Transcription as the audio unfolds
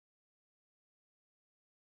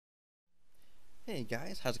Hey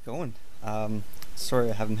guys, how's it going? Sorry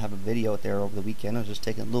I haven't had a video out there over the weekend. I was just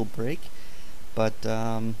taking a little break, but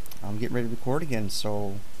I'm getting ready to record again.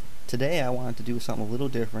 So today I wanted to do something a little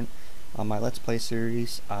different on my Let's Play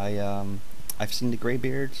series. I've seen the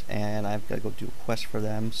Greybeards and I've got to go do a quest for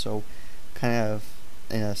them. So kind of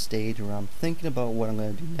in a stage where I'm thinking about what I'm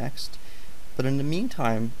going to do next. But in the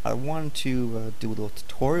meantime, I wanted to do a little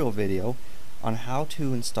tutorial video on how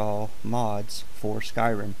to install mods for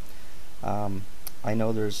Skyrim. I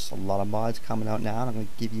know there's a lot of mods coming out now, and I'm going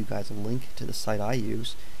to give you guys a link to the site I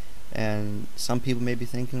use. And some people may be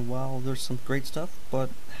thinking, well, there's some great stuff,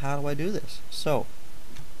 but how do I do this? So,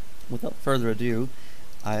 without further ado,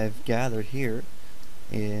 I've gathered here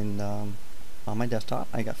in on my desktop.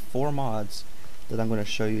 I got 4 mods that I'm going to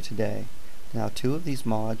show you today. Now, 2 of these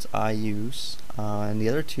mods I use, and the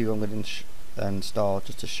other 2 I'm going to install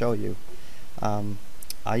just to show you.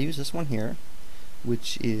 I use this one here,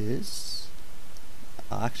 which is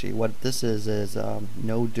actually what this is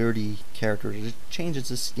no dirty characters. It changes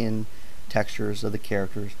the skin textures of the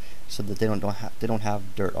characters so that they don't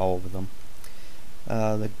have dirt all over them.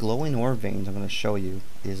 The glowing ore veins I'm going to show you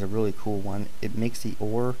is a really cool one. It makes the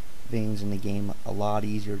ore veins in the game a lot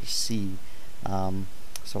easier to see.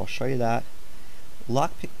 So I'll show you that.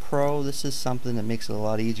 Lockpick Pro, this is something that makes it a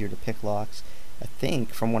lot easier to pick locks. I think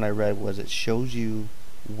from what I read was it shows you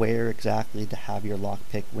where exactly to have your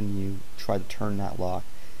lockpick when you try to turn that lock.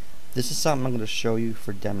 This is something I'm going to show you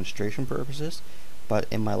for demonstration purposes, but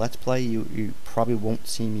in my Let's Play you probably won't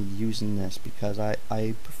see me using this because I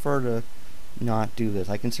prefer to not do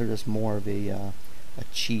this. I consider this more of a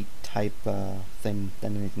cheat type thing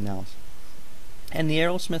than anything else. And the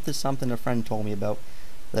arrowsmith is something a friend told me about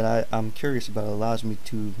that I'm curious about. It allows me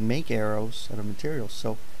to make arrows out of materials,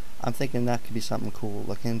 so I'm thinking that could be something cool to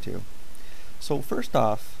look into. So first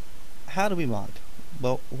off, how do we mod?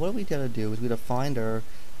 Well, what we gotta do is we gotta find our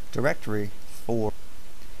directory for.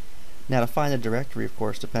 Now, to find a directory, of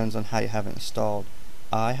course, depends on how you have it installed.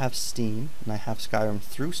 I have Steam and I have Skyrim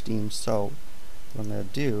through Steam, so what I'm gonna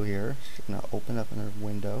do here is I'm gonna open up another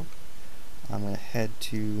window. I'm gonna head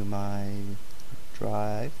to my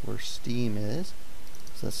drive where Steam is.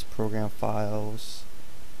 So that's Program Files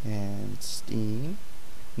and Steam.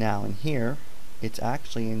 Now in here, it's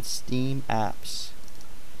actually in Steam Apps,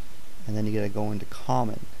 and then you gotta go into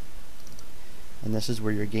Common, and this is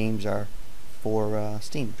where your games are for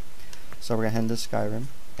Steam. So we're gonna head into Skyrim,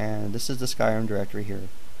 and this is the Skyrim directory here.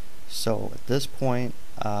 So at this point,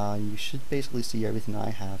 you should basically see everything I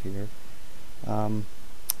have here.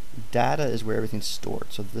 Data is where everything's stored,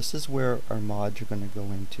 so this is where our mods are gonna go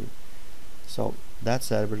into. So that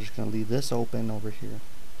said, we're just gonna leave this open over here.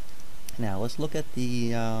 Now let's look at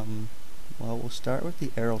the well, we'll start with the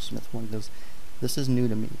arrowsmith one because this is new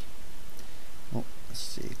to me. Oh, let's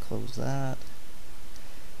see, close that.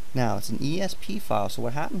 Now, it's an ESP file, so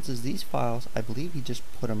what happens is these files, I believe he just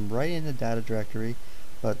put them right in the data directory,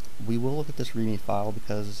 but we will look at this README file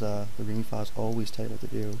because the README files always tell you what to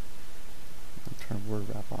do. I'll turn word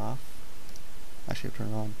wrap off. Actually, I'll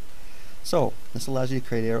turn it on. So, this allows you to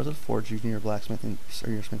create arrows and forge using your blacksmithing or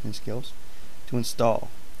your smithing skills. To install,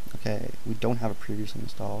 okay, we don't have it previously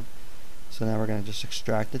installed. So now we're going to just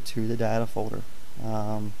extract it to the data folder.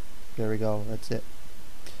 There we go, that's it.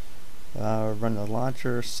 Run the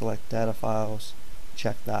launcher, select data files,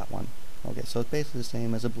 check that one. Okay, so it's basically the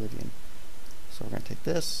same as Oblivion. So we're going to take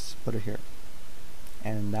this, put it here.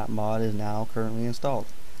 And that mod is now currently installed.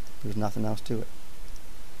 There's nothing else to it.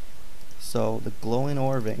 So the glowing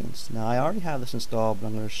ore veins. Now I already have this installed, but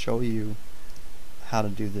I'm going to show you how to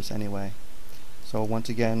do this anyway. So once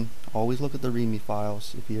again, always look at the README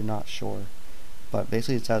files if you're not sure. But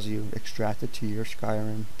basically it tells you extract it to your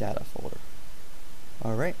Skyrim data folder.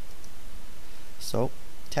 Alright. So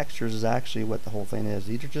textures is actually what the whole thing is.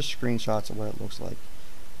 These are just screenshots of what it looks like.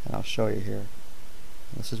 And I'll show you here.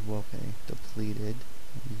 This is okay. Depleted.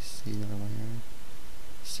 Let me see another one here.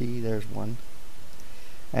 See, there's one.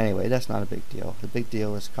 Anyway, that's not a big deal. The big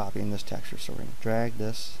deal is copying this texture. So we're going to drag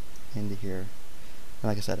this into here. And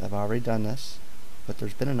like I said, I've already done this. But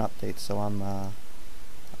there's been an update, so I'm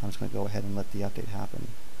just going to go ahead and let the update happen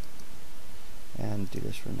and do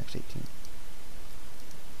this for the next 18.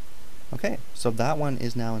 Okay, so that one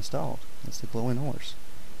is now installed. That's the glowing ores.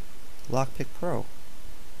 Lockpick Pro.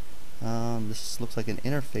 This looks like an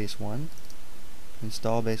interface one.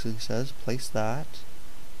 Install basically says place that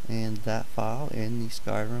and that file in the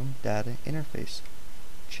Skyrim data interface.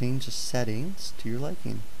 Change the settings to your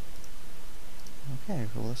liking. Okay,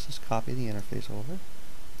 well let's just copy the interface over.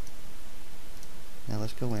 Now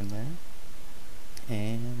let's go in there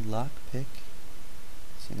and lockpick.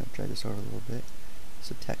 So I'm going to drag this over a little bit. It's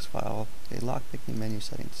a text file. Okay, lockpicking menu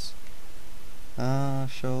settings.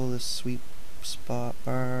 Show the sweep spot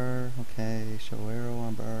bar. Okay, show arrow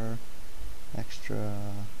on bar. Extra.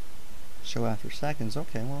 Show after seconds.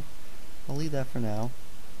 Okay, well, I'll leave that for now.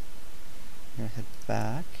 I'm gonna head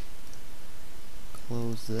back.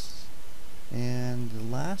 Close this. And the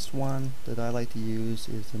last one that I like to use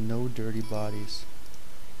is the no dirty bodies.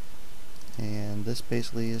 And this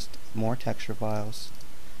basically is more texture files.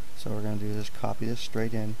 So we're going to do is copy this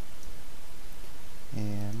straight in.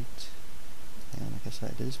 And like I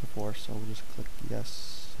said, I did this before, so we'll just click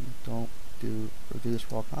yes. And don't do this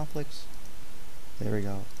for all conflicts. There we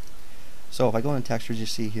go. So if I go into textures, you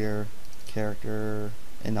see here character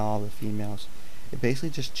and all the females. It basically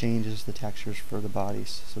just changes the textures for the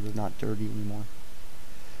bodies, so they're not dirty anymore.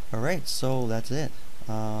 Alright, so that's it.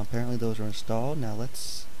 Apparently those are installed. Now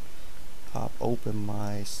let's pop open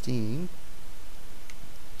my Steam,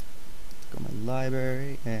 go to my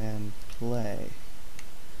library, and play.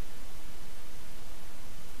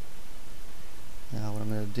 Now what I'm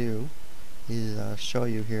going to do is show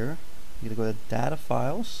you here. You're going to go to Data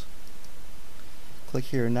Files, click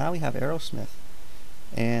here. Now we have Aerosmith.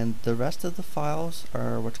 And the rest of the files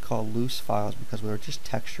are what's called loose files because they're just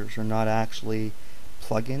textures. They're not actually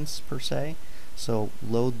plugins per se. So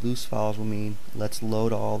load loose files will mean let's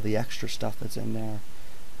load all the extra stuff that's in there.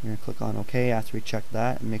 You're going to click on OK after we check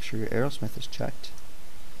that and make sure your Aerosmith is checked.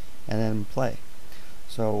 And then play.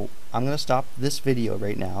 So I'm going to stop this video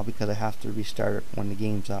right now because I have to restart it when the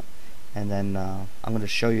game's up. And then I'm going to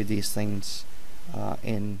show you these things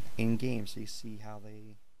in game so you see how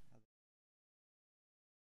they...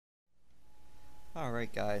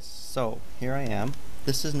 Alright guys, so here I am.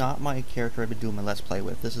 This is not my character I've been doing my Let's Play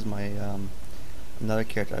with. This is my another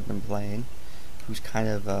character I've been playing, who's kind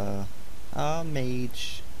of a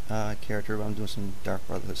mage character, but I'm doing some Dark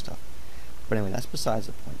Brotherhood stuff. But anyway, that's besides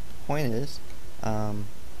the point. The point is, I'm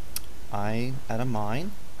at a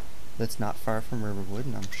mine that's not far from Riverwood,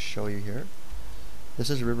 and I'll show you here. This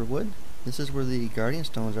is Riverwood. This is where the Guardian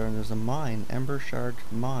Stones are, and there's a mine, Ember Shard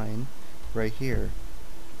Mine, right here.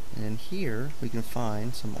 And in here we can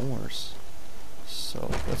find some ores.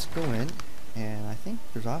 So let's go in, and I think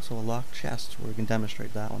there's also a locked chest where we can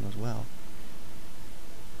demonstrate that one as well.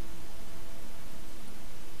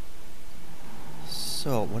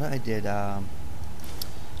 So what I did, I've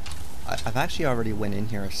actually already went in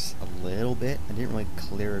here a little bit. I didn't really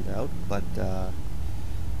clear it out, but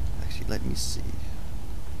actually let me see.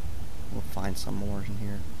 We'll find some ores in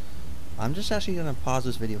here. I'm just actually going to pause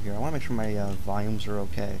this video here. I want to make sure my volumes are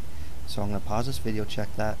okay. So I'm going to pause this video,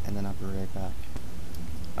 check that, and then I'll be right back.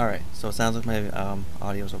 Alright, so it sounds like my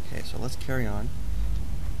audio is okay. So let's carry on.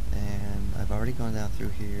 And I've already gone down through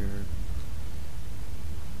here.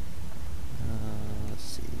 Let's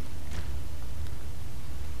see.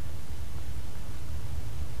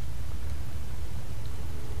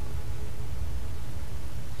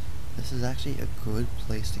 This is actually a good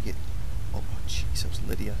place to get... Oh, jeez, it was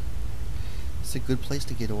Lydia. It's a good place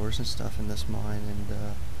to get ores and stuff in this mine, and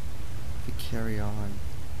if we carry on.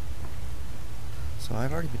 So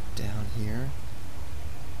I've already been down here.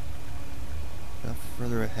 Up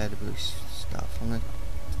further ahead, but there's stuff. Let's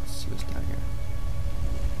see what's down here.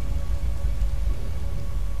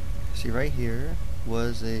 See, right here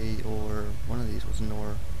was a ore. One of these was an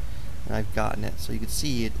ore, and I've gotten it. So you can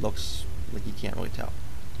see it looks like you can't really tell.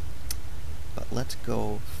 But let's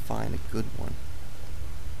go find a good one.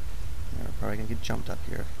 We're probably going to get jumped up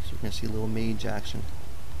here, so you're going to see a little mage action.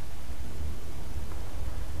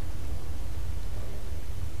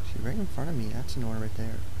 See, right in front of me, that's an ore right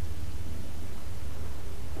there.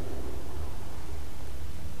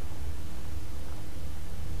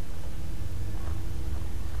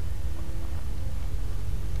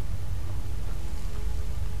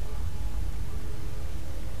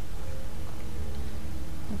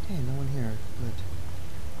 Okay, no one here. Good.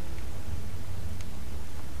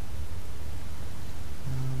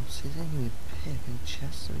 See, is there anything we pick? Any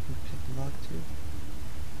chests that we can pick the lock to?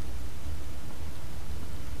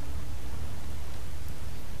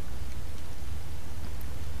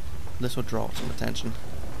 This will draw some attention.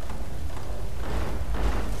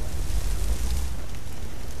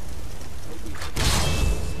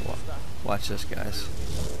 Watch this, guys.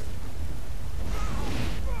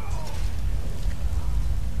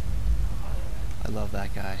 I love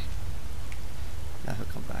that guy. Now he'll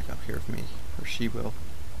come back up here with me, or she will.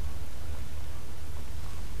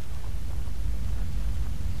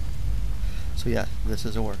 So yeah, this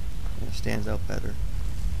is ore. It stands out better.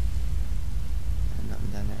 And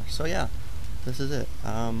nothing down there. So yeah, this is it.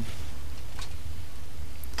 I'm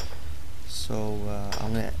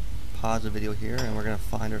gonna pause the video here, and we're going to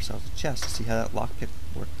find ourselves a chest to see how that lockpick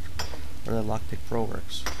works, or the lockpick pro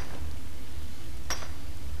works.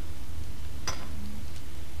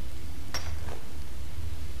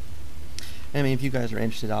 I mean, if you guys are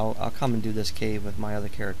interested, I'll come and do this cave with my other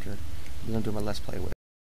character. I'm going to do my Let's Play with.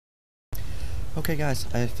 Okay guys,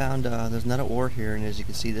 I found there's another ore here, and as you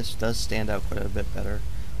can see, this does stand out quite a bit better.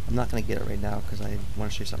 I'm not going to get it right now because I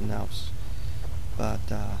want to show you something else. But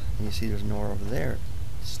you see there's an ore over there.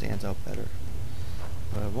 It stands out better.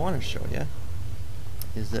 What I want to show you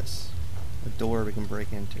is this. A door we can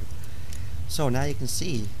break into. So now you can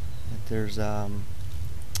see that there's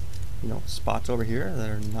you know, spots over here that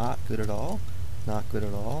are not good at all, not good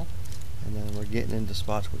at all, and then we're getting into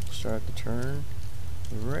spots where we start to turn.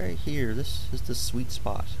 Right here, this is the sweet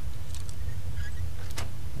spot,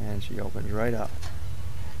 and she opens right up,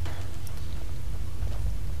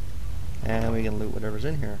 and we can loot whatever's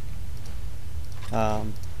in here.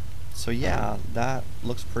 So yeah, that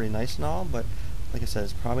looks pretty nice and all, but like I said,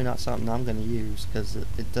 it's probably not something I'm going to use because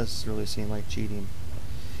it does really seem like cheating.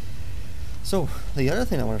 So the other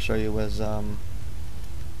thing I want to show you was,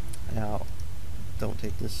 now don't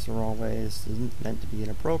take this the wrong way, this isn't meant to be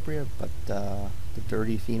inappropriate, but the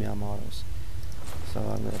dirty female models. So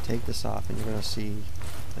I'm going to take this off, and you're going to see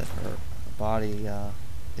that her body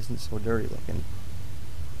isn't so dirty looking.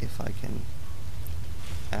 If I can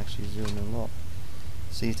actually zoom in look,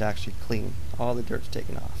 see, it's actually clean. All the dirt's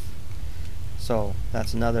taken off. So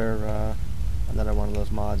that's another one of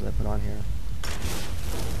those mods I put on here.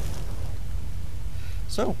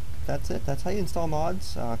 So that's it. That's how you install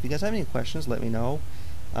mods. If you guys have any questions, let me know.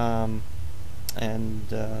 Oh,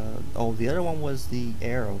 the other one was the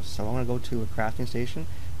arrows. So I'm going to go to a crafting station.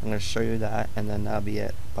 I'm going to show you that, and then that'll be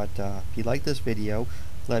it. But if you like this video,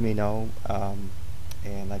 let me know,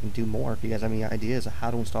 and I can do more. If you guys have any ideas of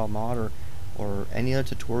how to install a mod or any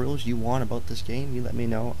other tutorials you want about this game, you let me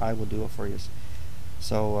know. I will do it for you.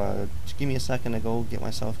 So just give me a second to go get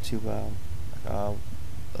myself to a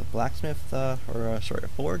blacksmith, sorry, a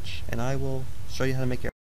forge, and I will show you how to make it.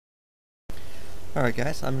 Alright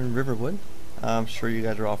guys, I'm in Riverwood. I'm sure you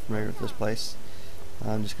guys are all familiar with this place.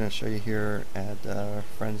 I'm just going to show you here at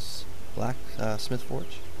friend's blacksmith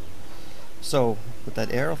forge. So with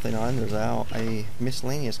that arrow thing on, there's a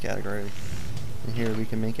miscellaneous category. And here we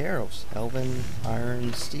can make arrows: elven,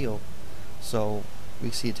 iron, steel. So we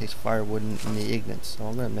see it takes firewood and the ignite. So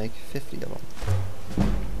I'm going to make 50 of them.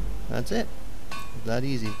 That's it. That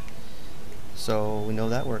easy. So we know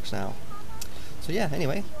that works now. So yeah,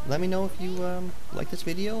 anyway, let me know if you like this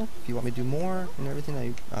video, if you want me to do more and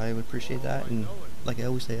everything. I would appreciate that, and like I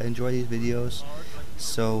always say, I enjoy these videos,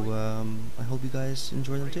 so I hope you guys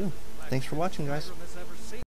enjoy them too. Thanks for watching, guys.